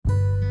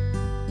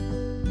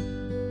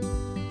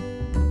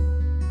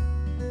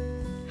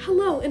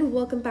Hello and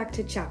welcome back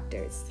to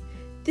Chapters.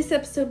 This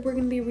episode we're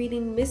going to be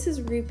reading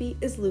Mrs. Roopy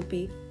is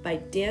Loopy by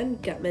Dan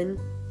Gutman,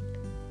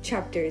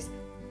 chapters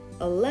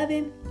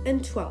 11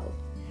 and 12.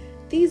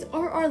 These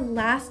are our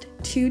last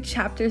two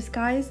chapters,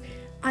 guys.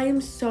 I am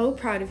so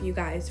proud of you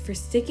guys for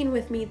sticking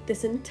with me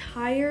this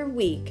entire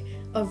week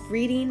of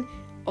reading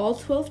all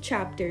 12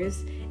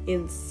 chapters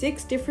in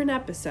 6 different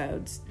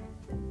episodes,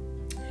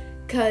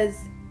 because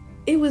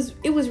it was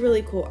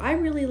really cool. I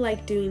really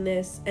like doing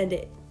this, and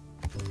it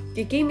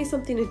gave me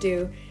something to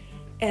do,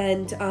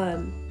 and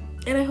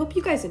I hope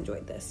you guys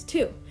enjoyed this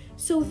too.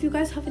 So if you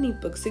guys have any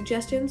book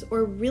suggestions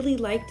or really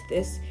liked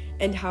this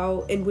and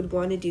would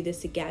want to do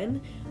this again,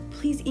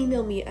 please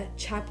email me at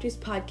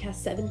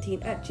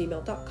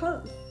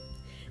chapterspodcast17@gmail.com.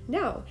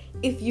 Now,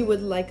 if you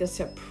would like a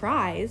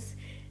surprise,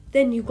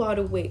 then you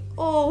gotta wait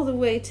all the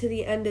way to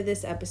the end of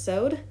this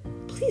episode.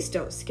 Please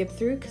don't skip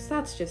through, because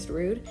that's just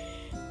rude.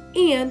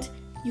 And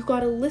you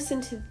gotta listen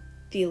to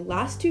the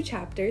last 2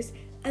 chapters,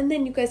 and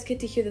then you guys get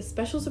to hear the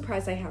special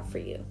surprise I have for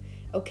you.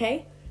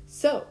 Okay?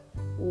 So,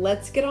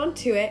 let's get on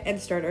to it and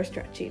start our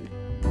stretching.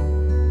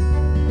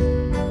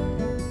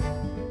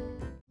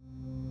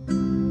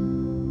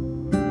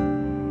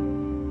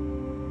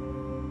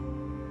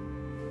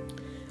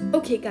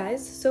 Okay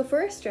guys, so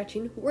for our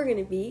stretching, we're going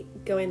to be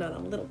going on a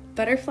little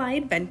butterfly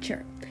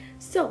adventure.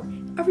 So,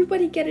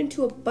 everybody get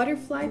into a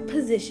butterfly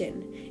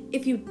position.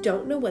 If you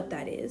don't know what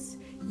that is,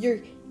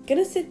 you're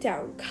going to sit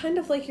down, kind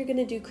of like you're going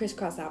to do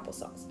crisscross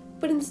applesauce.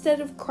 But instead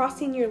of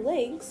crossing your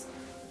legs,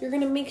 you're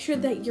going to make sure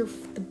that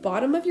the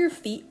bottom of your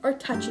feet are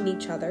touching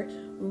each other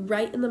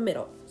right in the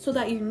middle, so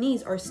that your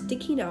knees are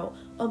sticking out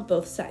on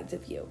both sides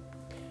of you.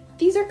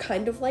 These are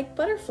kind of like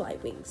butterfly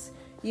wings.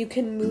 You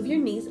can move your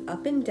knees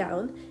up and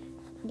down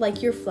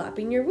like you're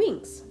flapping your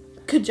wings.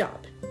 Good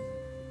job.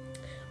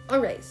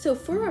 Alright, so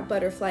for our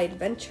butterfly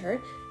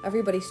adventure,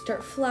 everybody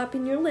start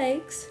flapping your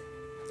legs.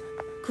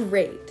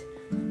 Great.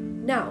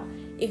 Now,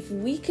 if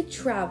we could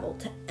travel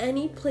to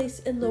any place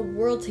in the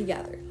world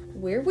together,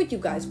 where would you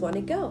guys want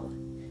to go?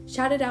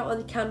 Shout it out on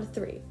the count of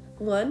 3.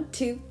 1,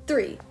 2,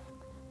 3.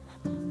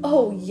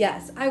 Oh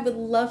yes, I would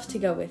love to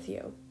go with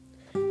you.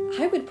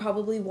 I would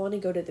probably want to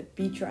go to the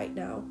beach right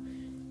now,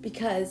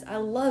 because I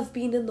love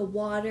being in the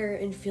water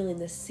and feeling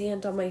the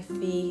sand on my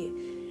feet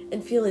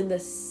and feeling the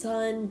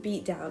sun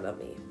beat down on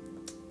me.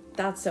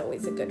 That's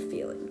always a good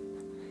feeling.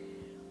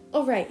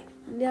 Alright,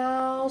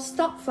 now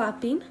stop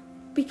flapping,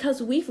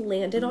 because we've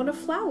landed on a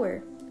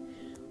flower.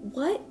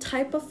 What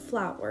type of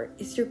flower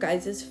is your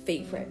guys'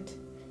 favorite?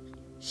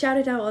 Shout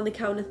it out on the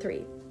count of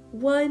 3.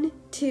 1,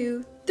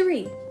 2,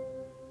 3.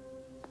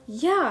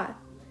 Yeah,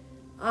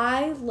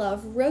 I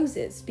love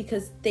roses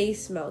because they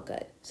smell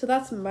good. So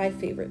that's my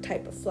favorite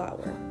type of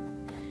flower.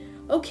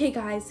 Okay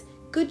guys,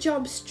 good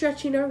job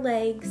stretching our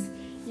legs.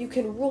 You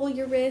can roll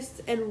your wrists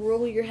and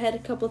roll your head a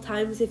couple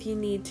times if you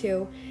need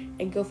to,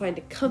 and go find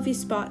a comfy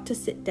spot to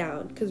sit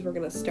down, because we're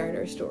going to start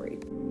our story.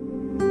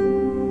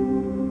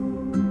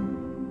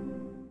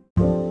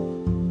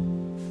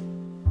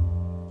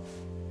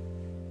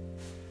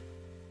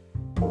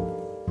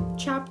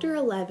 Chapter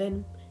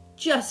 11,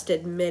 just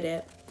admit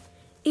it.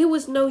 It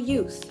was no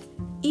use.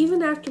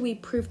 Even after we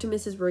proved to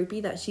Mrs.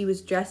 Roopy that she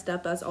was dressed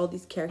up as all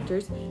these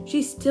characters,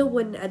 she still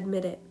wouldn't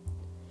admit it.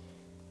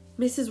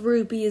 Mrs.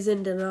 Roopy is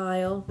in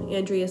denial,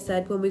 Andrea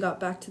said when we got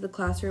back to the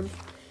classroom.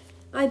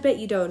 I bet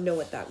you don't know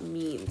what that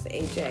means,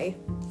 AJ.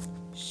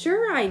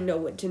 Sure, I know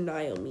what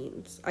denial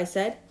means, I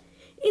said.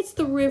 It's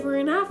the river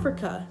in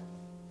Africa.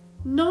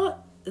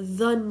 Not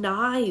the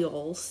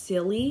Nile,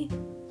 silly.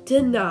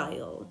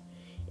 Denial.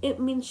 It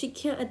means she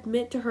can't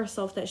admit to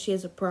herself that she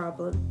has a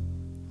problem.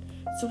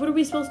 So what are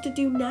we supposed to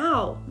do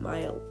now?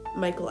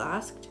 Michael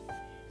asked.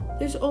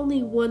 There's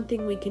only one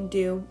thing we can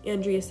do,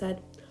 Andrea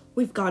said.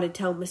 We've got to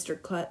tell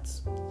Mr.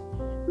 Klutz.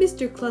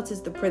 Mr. Klutz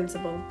is the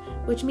principal,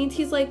 which means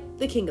he's like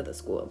the king of the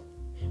school.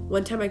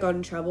 One time I got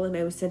in trouble and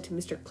I was sent to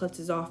Mr.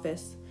 Klutz's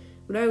office.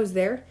 When I was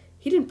there,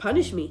 he didn't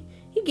punish me.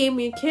 He gave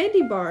me a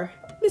candy bar.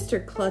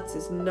 Mr. Klutz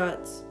is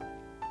nuts.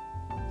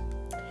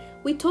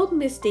 We told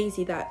Miss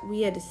Daisy that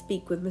we had to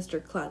speak with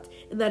Mr. Klutz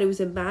and that it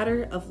was a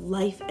matter of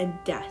life and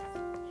death.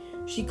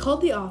 She called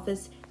the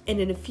office,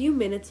 and in a few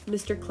minutes,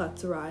 Mr.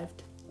 Klutz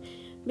arrived.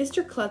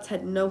 Mr. Klutz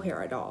had no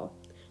hair at all.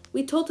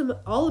 We told him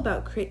all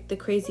about the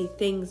crazy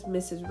things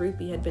Mrs.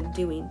 Roopy had been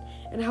doing,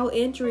 and how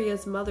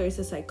Andrea's mother is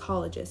a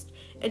psychologist,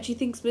 and she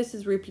thinks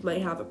Mrs. Roopy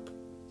might have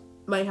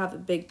a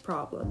big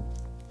problem.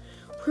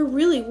 We're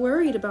really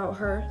worried about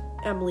her,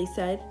 Emily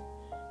said.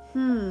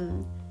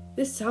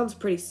 This sounds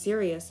pretty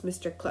serious,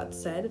 Mr.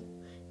 Klutz said.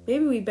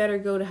 Maybe we better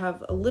go to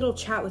have a little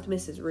chat with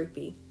Mrs.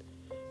 Roopy.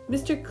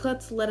 Mr.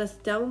 Klutz led us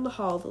down the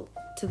hall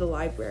to the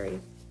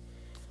library.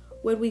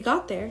 When we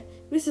got there,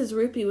 Mrs.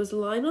 Roopy was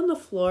lying on the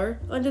floor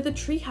under the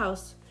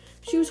treehouse.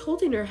 She was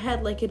holding her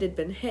head like it had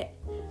been hit.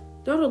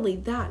 Not only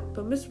that,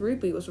 but Miss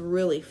Roopy was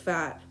really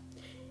fat.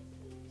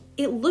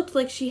 It looked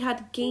like she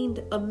had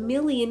gained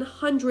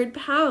 1,100,000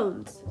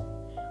 pounds.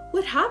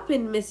 What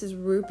happened, Mrs.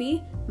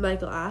 Roopy?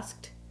 Michael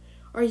asked.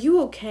 Are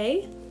you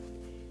okay?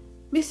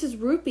 Mrs.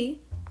 Roopy,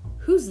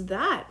 "Who's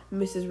that?"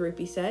 Mrs.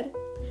 Rupee said.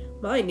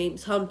 "My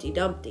name's Humpty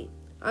Dumpty.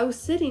 I was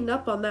sitting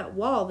up on that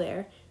wall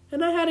there,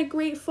 and I had a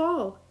great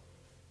fall."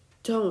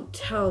 "Don't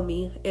tell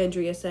me,"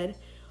 Andrea said.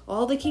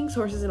 "All the king's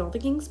horses and all the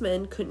king's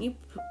men couldn't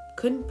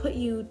put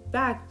you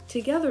back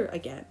together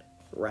again,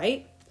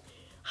 right?"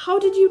 "How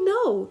did you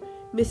know?"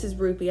 Mrs.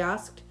 Rupee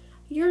asked.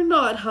 "You're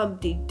not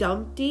Humpty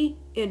Dumpty,"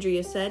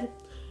 Andrea said.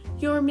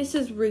 "You're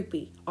Mrs.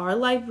 Rupee, our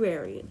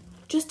librarian.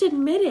 Just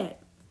admit it."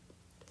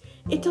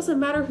 "It doesn't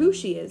matter who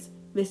she is,"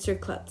 Mr.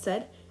 Klutz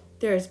said.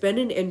 "There has been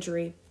an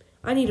injury.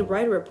 I need to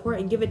write a report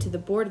and give it to the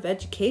Board of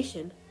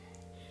Education."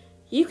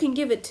 "You can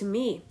give it to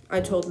me,"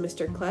 I told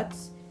Mr.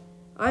 Klutz.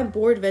 "I'm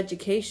Board of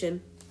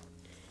Education."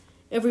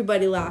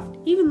 Everybody laughed,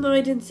 even though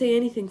I didn't say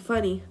anything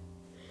funny.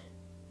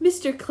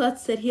 Mr.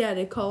 Klutz said he had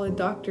to call a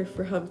doctor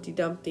for Humpty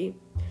Dumpty.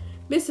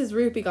 Mrs.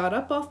 Rupee got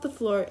up off the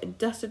floor and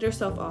dusted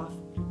herself off.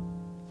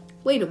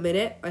 "Wait a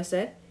minute," I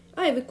said.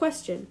 "I have a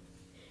question."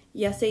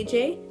 "Yes,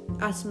 AJ?"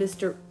 asked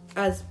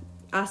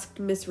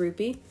Miss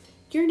Rupee.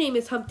 "Your name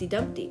is Humpty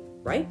Dumpty,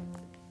 right?"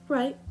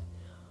 "Right."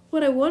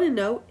 "What I want to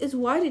know is,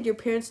 why did your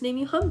parents name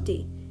you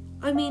Humpty?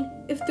 I mean,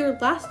 if their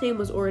last name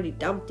was already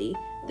Dumpty,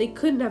 they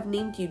couldn't have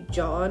named you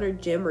John or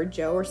Jim or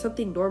Joe or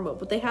something normal,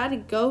 but they had to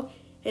go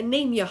and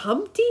name you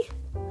Humpty?"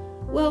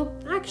 "Well,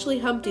 actually,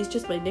 Humpty's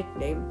just my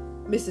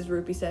nickname," Mrs.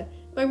 Rupee said.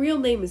 "My real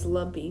name is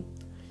Lumpy."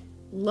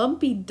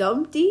 "Lumpy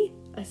Dumpty?"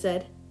 I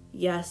said.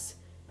 "Yes,"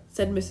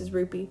 said Mrs.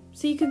 Rupee.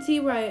 "So you can see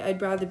why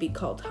I'd rather be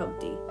called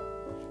Humpty."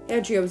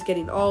 Andrea was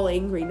getting all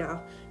angry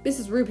now.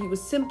 Mrs. Rupee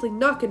was simply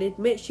not going to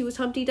admit she was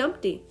Humpty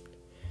Dumpty.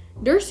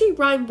 "Nursery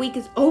rhyme week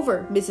is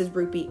over, Mrs.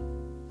 Rupee,"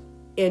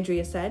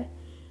 Andrea said.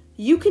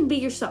 "You can be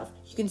yourself.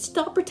 You can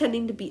stop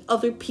pretending to be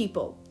other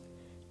people."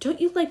 "Don't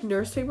you like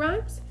nursery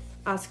rhymes?"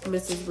 asked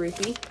Mrs.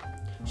 Rupee.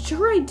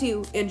 "Sure I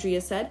do,"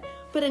 Andrea said,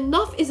 "but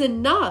enough is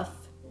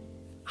enough."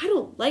 "I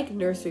don't like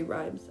nursery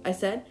rhymes," I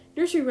said.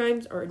 "Nursery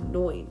rhymes are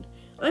annoying.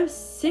 I'm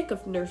sick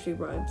of nursery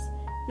rhymes.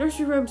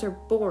 Nursery rhymes are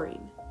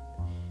boring."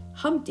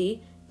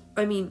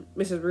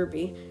 Mrs.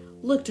 Rupee,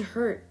 looked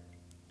hurt.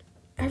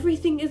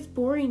 "Everything is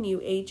boring you,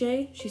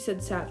 AJ," she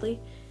said sadly.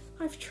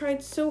 "I've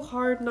tried so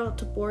hard not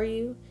to bore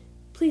you.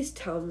 Please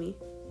tell me,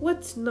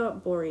 what's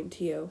not boring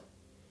to you?"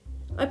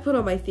 I put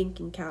on my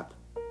thinking cap.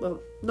 Well,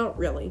 not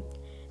really.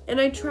 And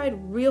I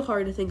tried real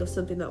hard to think of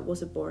something that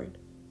wasn't boring.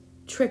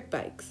 "Trick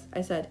bikes,"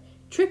 I said.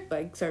 "Trick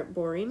bikes aren't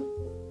boring."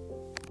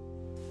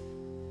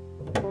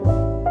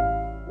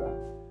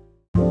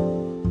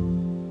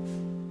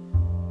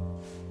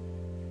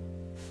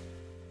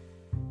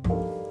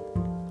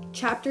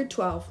 Chapter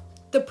 12.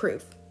 The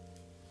Proof.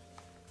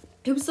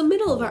 It was the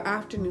middle of our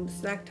afternoon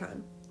snack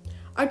time.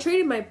 I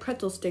traded my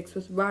pretzel sticks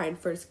with Ryan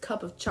for his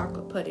cup of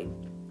chocolate pudding.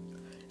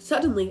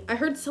 Suddenly, I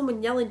heard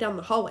someone yelling down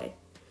the hallway.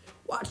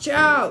 "Watch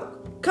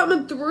out!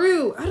 Coming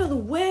through! Out of the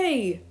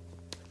way!"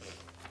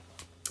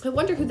 "I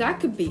wonder who that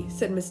could be,"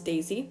 said Miss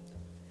Daisy.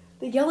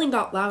 The yelling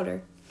got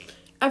louder.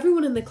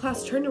 Everyone in the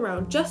class turned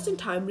around just in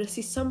time to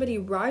see somebody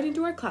ride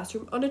into our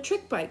classroom on a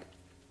trick bike.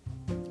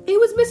 It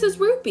was Mrs.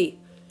 Rupee.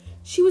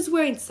 She was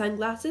wearing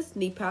sunglasses,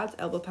 knee pads,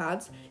 elbow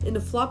pads, and a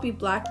floppy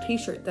black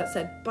t-shirt that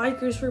said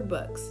 "Bikers for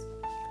Books."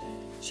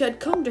 She had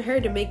combed her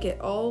hair to make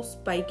it all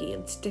spiky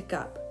and stick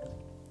up.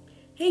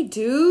 "Hey,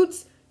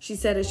 dudes," she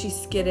said as she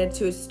skidded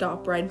to a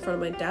stop right in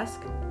front of my desk.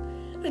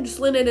 I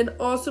just landed an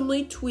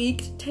awesomely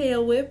tweaked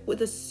tail whip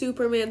with a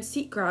Superman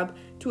seat grab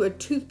to a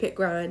toothpick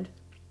grind.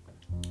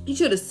 You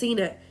should have seen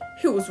it.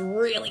 It was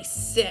really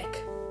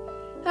sick.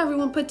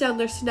 Everyone put down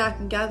their snack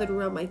and gathered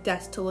around my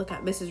desk to look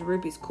at Mrs.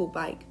 Rupee's cool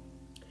bike.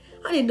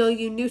 "I didn't know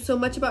you knew so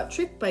much about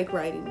trick bike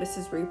riding,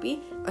 Mrs.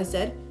 Rupee," I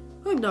said.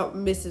 "I'm not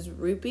Mrs.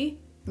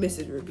 Rupee,"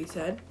 Mrs. Rupee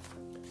said.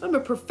 "I'm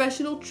a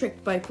professional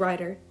trick bike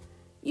rider."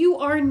 "You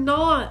are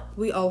not,"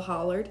 we all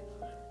hollered.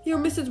 "You're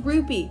Mrs.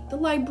 Rupee, the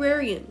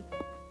librarian."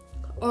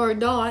 "Are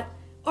not.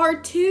 Are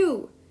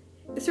too.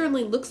 It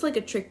certainly looks like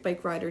a trick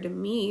bike rider to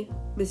me,"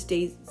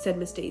 said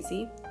Miss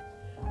Daisy.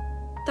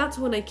 That's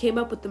when I came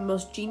up with the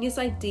most genius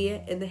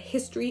idea in the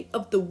history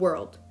of the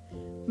world.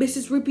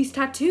 Mrs. Rupee's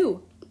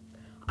tattoo.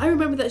 I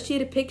remember that she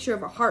had a picture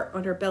of a heart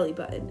on her belly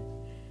button.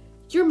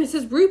 "You're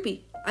Mrs.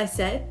 Rupee," I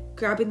said,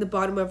 grabbing the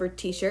bottom of her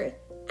t-shirt,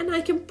 "and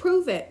I can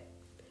prove it."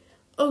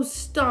 "Oh,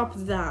 stop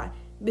that,"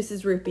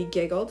 Mrs. Rupee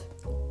giggled.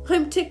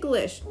 "I'm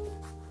ticklish."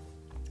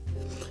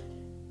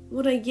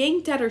 When I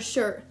yanked at her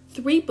shirt,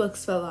 3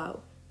 books fell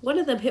out. One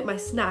of them hit my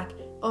snack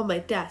on my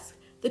desk.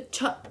 The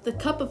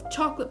cup of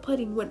chocolate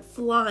pudding went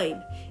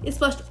flying. It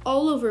splashed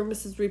all over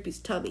Mrs. Rupee's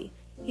tummy.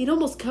 It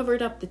almost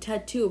covered up the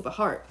tattoo of a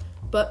heart,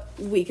 but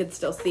we could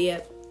still see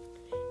it.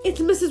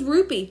 "It's Mrs.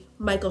 Rupee,"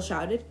 Michael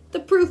shouted. "The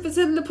proof is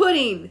in the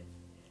pudding."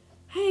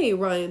 "Hey,"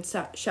 Ryan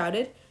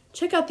shouted.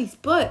 "Check out these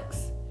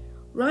books."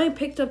 Ryan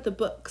picked up the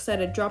books that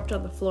had dropped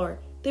on the floor.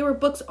 They were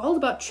books all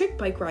about trick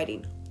bike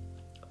riding.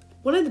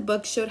 One of the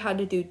books showed how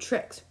to do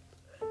tricks.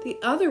 The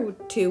other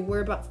 2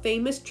 were about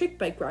famous trick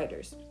bike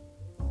riders.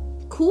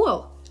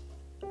 Cool.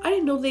 I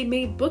didn't know they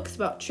made books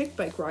about trick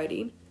bike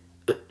riding.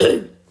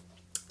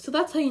 "So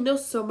that's how you know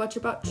so much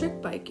about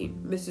trick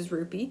biking, Mrs.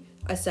 Rupee,"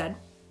 I said.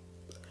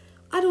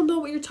 I don't know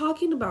what you're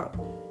talking about,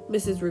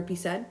 Mrs. Rupee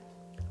said.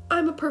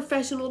 I'm a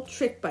professional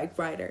trick bike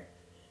rider.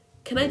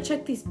 Can I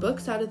check these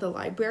books out of the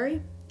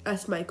library?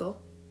 Asked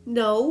Michael.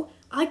 No,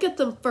 I get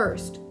them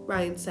first,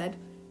 Ryan said.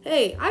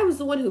 Hey, I was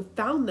the one who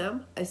found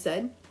them, I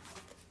said.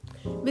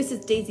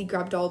 Mrs. Daisy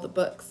grabbed all the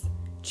books.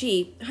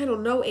 Gee, I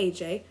don't know,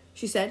 AJ,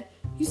 she said.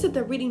 You said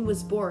that reading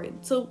was boring,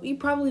 so you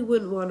probably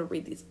wouldn't want to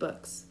read these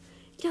books.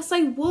 Yes,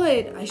 I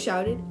would, I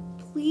shouted.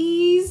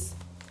 Please?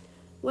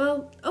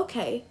 Well,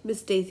 okay,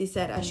 Miss Daisy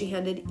said as she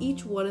handed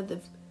each one of the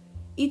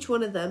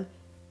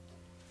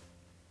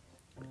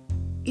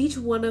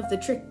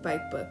trick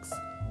bike books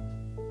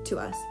to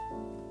us.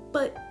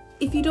 But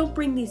if you don't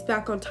bring these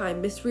back on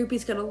time, Miss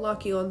Rupee's gonna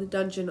lock you on the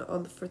dungeon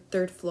on the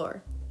third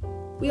floor.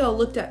 We all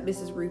looked at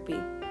Mrs. Rupee.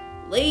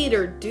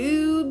 Later,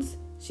 dudes,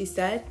 she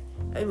said.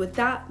 And with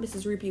that,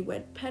 Mrs. Rupee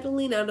went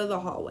pedaling out of the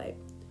hallway.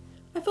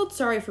 I felt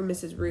sorry for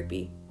Mrs.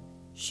 Rupee.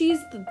 She's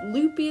the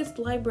loopiest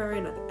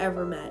librarian I've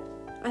ever met.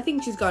 I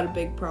think she's got a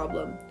big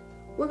problem.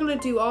 We're gonna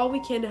do all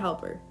we can to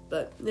help her,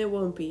 but it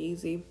won't be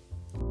easy.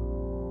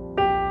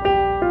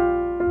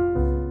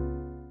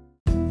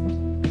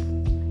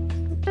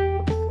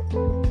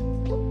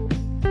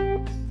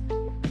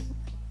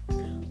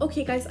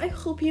 Okay guys, I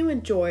hope you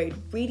enjoyed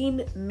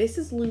reading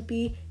Mrs.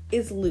 Loopy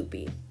is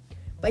Loopy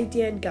by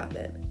Dan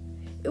Gutman.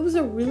 It was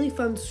a really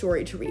fun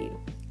story to read,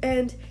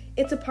 and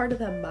it's a part of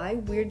the My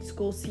Weird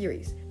School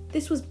series.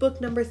 This was book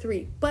number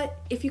 3, but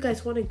if you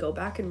guys want to go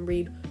back and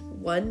read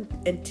 1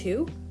 and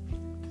 2,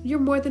 you're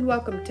more than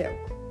welcome to.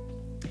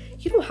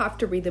 You don't have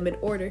to read them in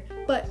order,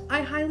 but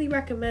I highly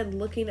recommend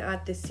looking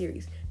at this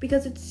series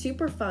because it's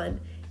super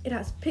fun, it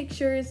has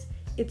pictures,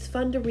 it's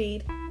fun to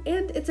read,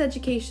 and it's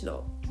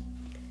educational.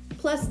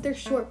 Plus, they're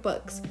short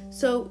books,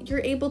 so you're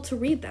able to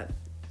read them.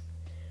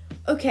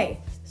 Okay,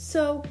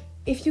 so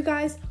if you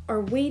guys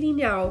are waiting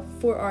now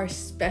for our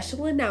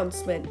special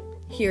announcement,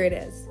 here it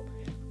is.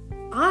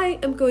 I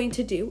am going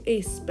to do a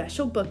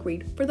special book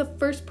read for the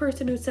first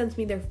person who sends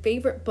me their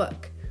favorite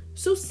book.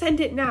 So send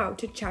it now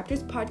to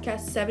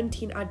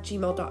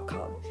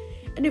chapterspodcast17@gmail.com.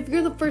 And if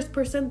you're the first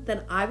person,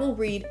 then I will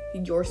read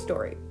your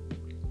story.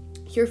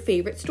 Your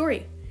favorite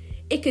story.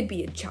 It could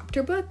be a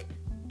chapter book.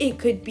 It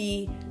could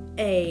be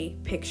a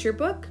picture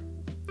book.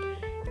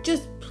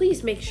 Just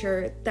please make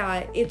sure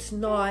that it's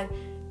not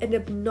an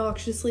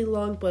obnoxiously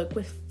long book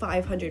with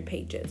 500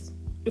 pages.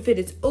 If it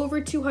is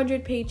over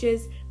 200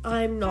 pages,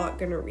 I'm not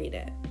gonna read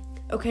it,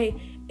 okay?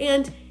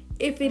 And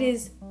if it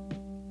is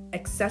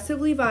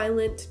excessively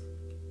violent,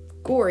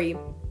 gory,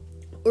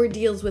 or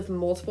deals with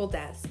multiple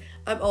deaths,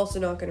 I'm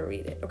also not gonna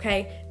read it,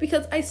 okay?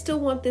 Because I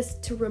still want this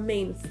to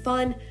remain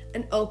fun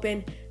and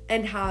open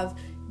and have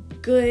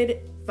good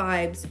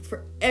vibes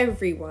for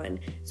everyone,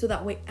 so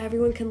that way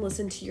everyone can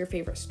listen to your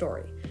favorite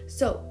story.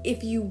 So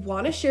if you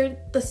want to share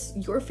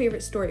your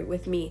favorite story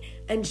with me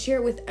and share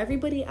it with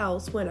everybody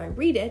else when I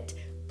read it,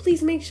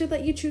 please make sure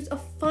that you choose a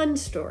fun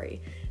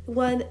story,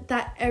 one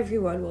that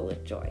everyone will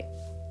enjoy.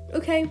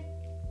 Okay?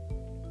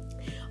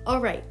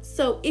 Alright,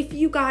 so if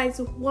you guys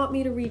want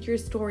me to read your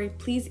story,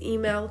 please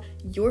email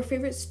your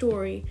favorite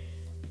story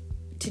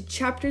to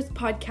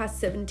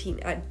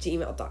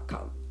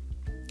chapterspodcast17@gmail.com.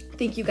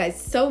 Thank you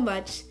guys so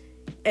much,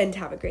 and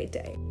have a great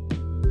day.